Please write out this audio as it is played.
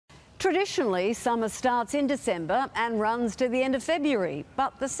Traditionally, summer starts in December and runs to the end of February,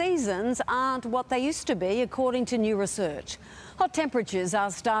 but the seasons aren't what they used to be, according to new research. Hot temperatures are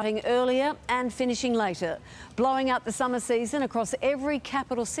starting earlier and finishing later, blowing out the summer season across every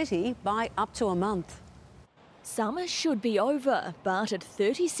capital city by up to a month. Summer should be over, but at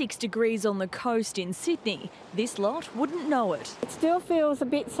 36 degrees on the coast in Sydney, this lot wouldn't know it. It still feels a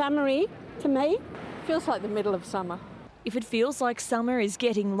bit summery to me. Feels like the middle of summer. If it feels like summer is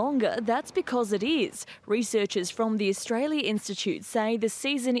getting longer, that's because it is. Researchers from the Australia Institute say the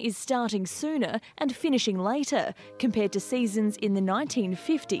season is starting sooner and finishing later compared to seasons in the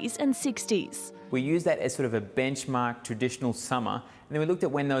 1950s and 60s. We use that as sort of a benchmark traditional summer, and then we looked at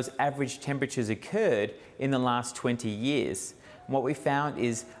when those average temperatures occurred in the last 20 years. And what we found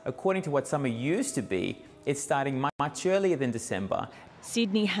is, according to what summer used to be, it's starting much earlier than December.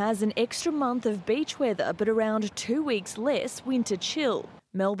 Sydney has an extra month of beach weather, but around 2 weeks less winter chill.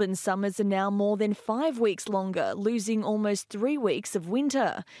 Melbourne's summers are now more than 5 weeks longer, losing almost 3 weeks of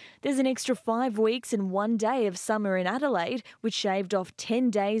winter. There's an extra 5 weeks and 1 day of summer in Adelaide, which shaved off 10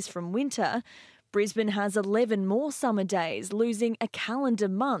 days from winter. Brisbane has 11 more summer days, losing a calendar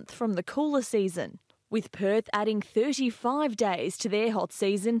month from the cooler season, with Perth adding 35 days to their hot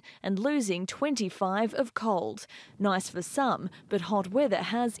season and losing 25 of cold. Nice for some, but hot weather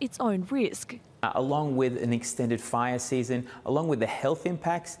has its own risk. Along with an extended fire season, along with the health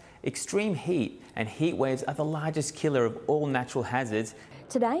impacts, extreme heat and heat waves are the largest killer of all natural hazards.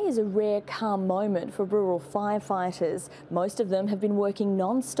 Today is a rare calm moment for rural firefighters. Most of them have been working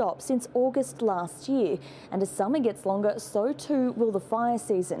non-stop since August last year, and as summer gets longer, so too will the fire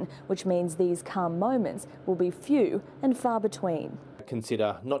season, which means these calm moments will be few and far between.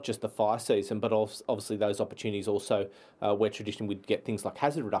 Consider not just the fire season, but obviously those opportunities also where traditionally we'd get things like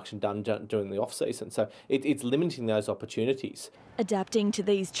hazard reduction done during the off-season. So it's limiting those opportunities. Adapting to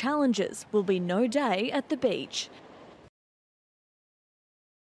these challenges will be no day at the beach.